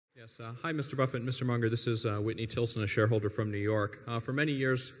Yes. Hi, Mr. Buffett and Mr. Munger. This is Whitney Tilson, a shareholder from New York. For many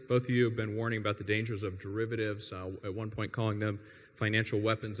years, both of you have been warning about the dangers of derivatives, at one point calling them financial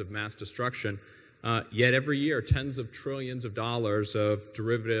weapons of mass destruction. Yet every year, tens of trillions of dollars of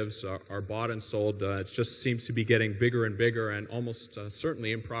derivatives are bought and sold. It just seems to be getting bigger and bigger and almost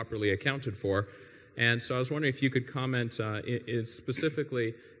certainly improperly accounted for. And so I was wondering if you could comment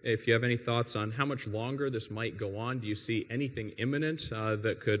specifically if you have any thoughts on how much longer this might go on. Do you see anything imminent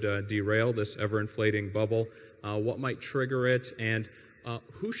that could derail this ever-inflating bubble? What might trigger it? And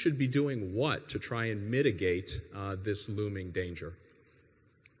who should be doing what to try and mitigate this looming danger?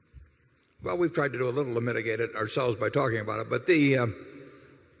 Well, we've tried to do a little to mitigate it ourselves by talking about it. But you're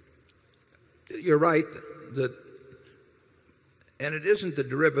right that, and it isn't the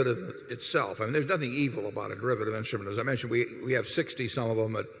derivative itself. I mean, there's nothing evil about a derivative instrument. As I mentioned, we have 60 some of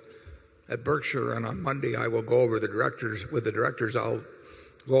them at Berkshire, and on Monday I will go over with the directors. I'll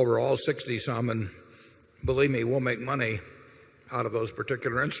go over all 60 some, and believe me, we'll make money out of those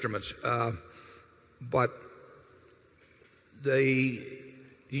particular instruments. But the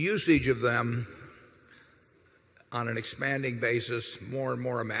usage of them on an expanding basis, more and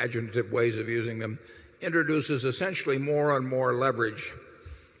more imaginative ways of using them, introduces essentially more and more leverage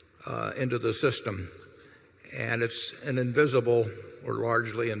into the system. And it's an invisible or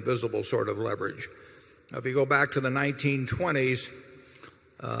largely invisible sort of leverage. If you go back to the 1920s,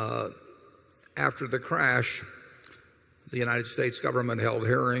 after the crash, the United States government held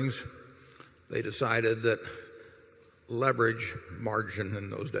hearings. They decided that leverage, margin in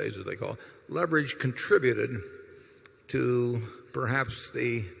those days as they call it, leverage contributed to perhaps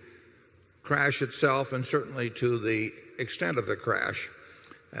the crash itself and certainly to the extent of the crash.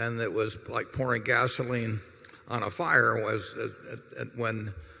 And it was like pouring gasoline on a fire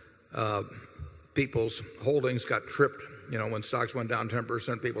when people's holdings got tripped. You know, when stocks went down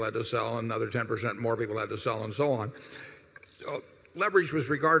 10%, people had to sell, and another 10% more people had to sell, and so on. So leverage was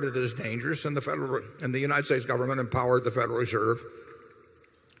regarded as dangerous, and the United States government empowered the Federal Reserve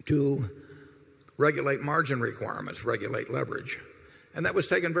to regulate margin requirements, regulate leverage. And that was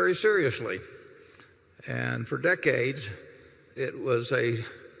taken very seriously. And for decades, it was a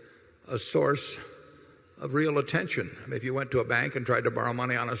source of real attention. I mean, if you went to a bank and tried to borrow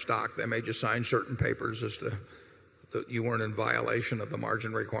money on a stock, they made you sign certain papers as to that you weren't in violation of the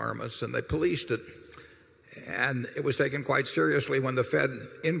margin requirements, and they policed it. And it was taken quite seriously when the Fed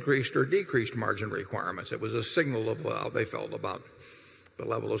increased or decreased margin requirements. It was a signal of how they felt about the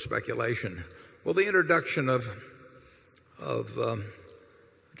level of speculation. Well, the introduction of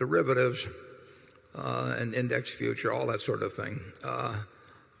derivatives and index future, all that sort of thing,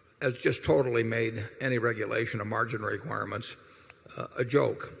 has just totally made any regulation of margin requirements a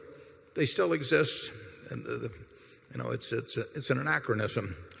joke. They still exist, and it's an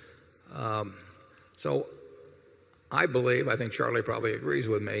anachronism. So I believe, I think Charlie probably agrees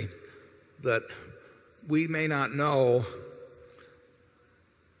with me, that we may not know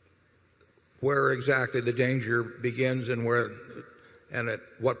where exactly the danger begins and at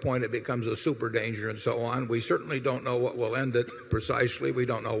what point it becomes a super danger and so on. We certainly don't know what will end it precisely. We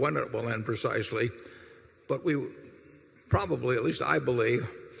don't know when it will end precisely. But we probably, at least I believe,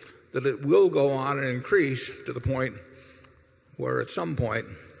 that it will go on and increase to the point where at some point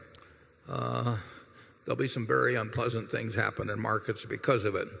there'll be some very unpleasant things happen in markets because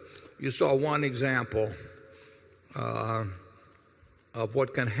of it. You saw one example of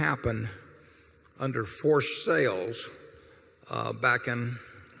what can happen under forced sales back in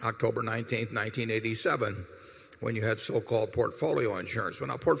October 19th, 1987, when you had so-called portfolio insurance. Well,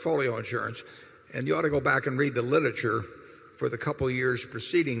 now portfolio insurance, and you ought to go back and read the literature for the couple of years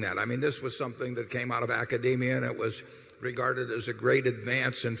preceding that. I mean, this was something that came out of academia, and it was regarded as a great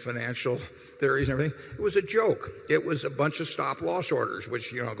advance in financial theories and everything. It was a joke. It was a bunch of stop-loss orders,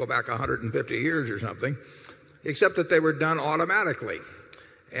 which, go back 150 years or something, except that they were done automatically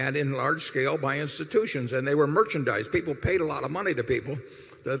and in large scale by institutions, and they were merchandised. People paid a lot of money to people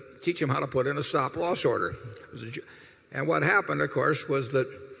to teach them how to put in a stop-loss order. And what happened, of course, was that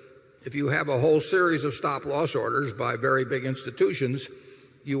if you have a whole series of stop-loss orders by very big institutions,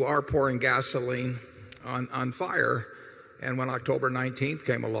 you are pouring gasoline on fire. And when October 19th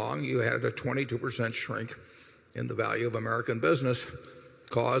came along, you had a 22% shrink in the value of American business,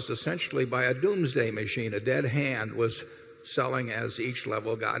 caused essentially by a doomsday machine. A dead hand was selling as each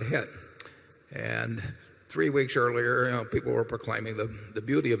level got hit. And 3 weeks earlier, people were proclaiming the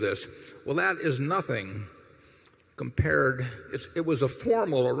beauty of this. Well, that is nothing compared. It was a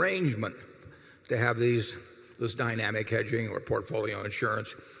formal arrangement to have this dynamic hedging or portfolio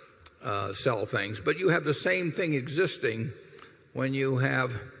insurance sell things. But you have the same thing existing when you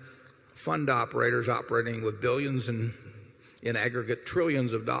have fund operators operating with billions and in aggregate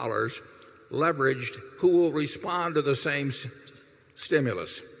trillions of dollars leveraged who will respond to the same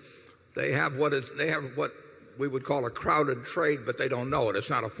stimulus. They have what we would call a crowded trade, but they don't know it. It's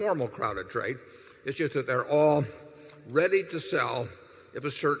not a formal crowded trade. It's just that they're all ready to sell if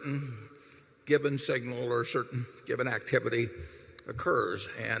a certain given signal or a certain given activity occurs.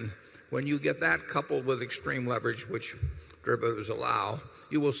 And when you get that coupled with extreme leverage, which derivatives allow,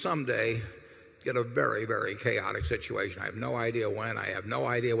 you will someday get a very, very chaotic situation. I have no idea when. I have no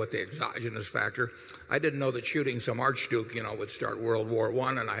idea what the exogenous factor. I didn't know that shooting some archduke, would start World War I,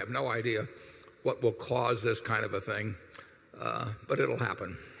 and I have no idea what will cause this kind of a thing. But it'll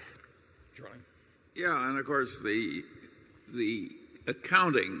happen. Charlie? Yeah, and of course the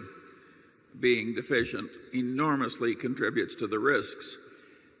accounting being deficient enormously contributes to the risks.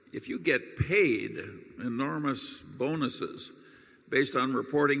 If you get paid enormous bonuses based on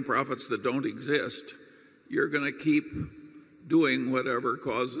reporting profits that don't exist, you're going to keep doing whatever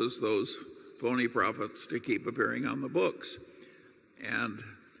causes those phony profits to keep appearing on the books. And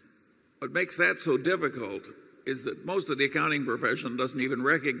what makes that so difficult is that most of the accounting profession doesn't even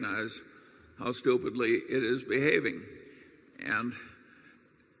recognize how stupidly it is behaving. And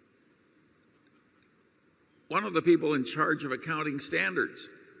one of the people in charge of accounting standards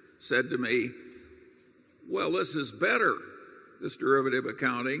said to me, well, this is better, this derivative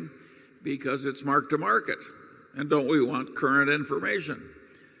accounting, because it's mark to market. And don't we want current information?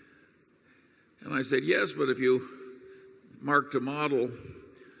 And I said, yes, but if you mark to model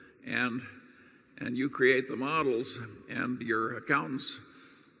and you create the models and your accountants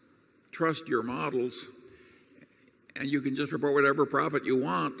trust your models, and you can just report whatever profit you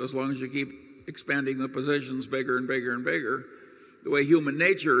want as long as you keep expanding the positions bigger and bigger and bigger, the way human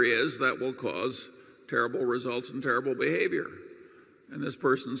nature is, that will cause terrible results and terrible behavior. And this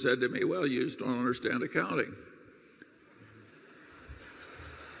person said to me, well, you just don't understand accounting.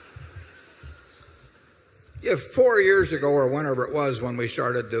 If 4 years ago or whenever it was when we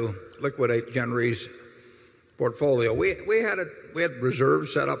started to liquidate Gen Re's portfolio, we had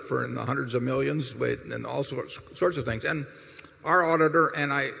reserves set up for in the hundreds of millions and all sorts of things. And our auditor,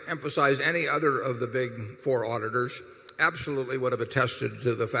 and I emphasize any other of the big four auditors, absolutely would have attested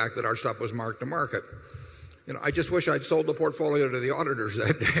to the fact that our stuff was marked to market. I just wish I'd sold the portfolio to the auditors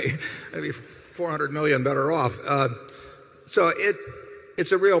that day. I'd be 400 million better off. So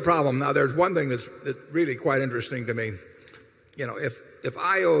it's a real problem. Now, there's one thing that's really quite interesting to me. If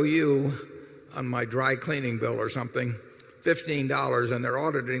I owe you on my dry cleaning bill or something $15 and they're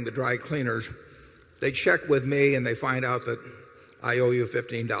auditing the dry cleaners, they check with me and they find out that I owe you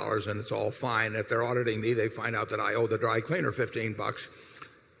 $15 and it's all fine. If they're auditing me, they find out that I owe the dry cleaner $15.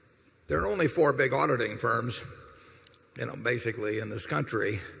 There are only four big auditing firms, basically in this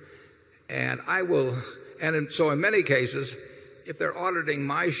country. And so in many cases, if they're auditing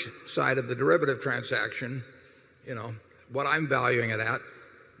my side of the derivative transaction, what I'm valuing it at,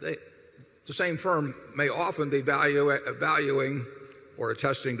 the same firm may often be valuing or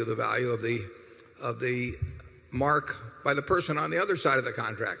attesting to the value of the mark by the person on the other side of the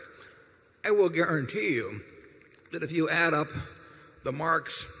contract. I will guarantee you that if you add up the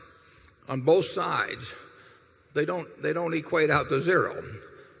marks on both sides, they don't equate out to zero.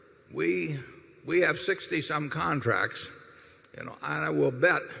 We have 60 some contracts, and I will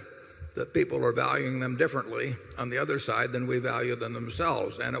bet that people are valuing them differently on the other side than we value them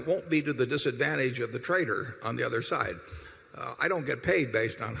themselves, and it won't be to the disadvantage of the trader on the other side. I don't get paid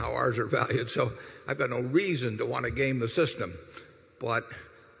based on how ours are valued, so I've got no reason to want to game the system. But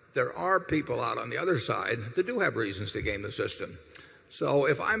there are people out on the other side that do have reasons to game the system. So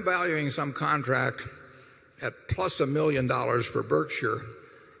if I'm valuing some contract at plus $1 million for Berkshire,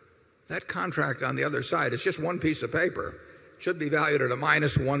 that contract on the other side is just one piece of paper. It should be valued at a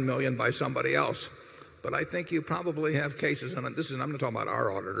minus 1 million by somebody else. But I think you probably have cases, and I'm not talking about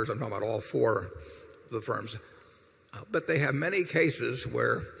our auditors, I'm talking about all four of the firms. But they have many cases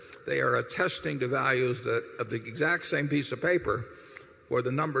where they are attesting to values of the exact same piece of paper where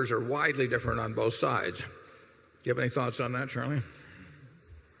the numbers are widely different on both sides. Do you have any thoughts on that, Charlie?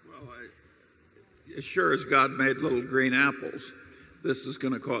 Well, as sure as God made little green apples, this is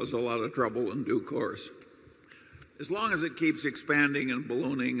going to cause a lot of trouble in due course. As long as it keeps expanding and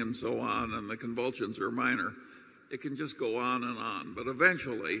ballooning and so on, and the convulsions are minor, it can just go on and on. But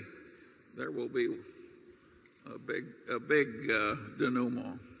eventually, there will be a big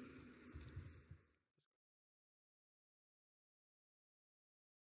denouement.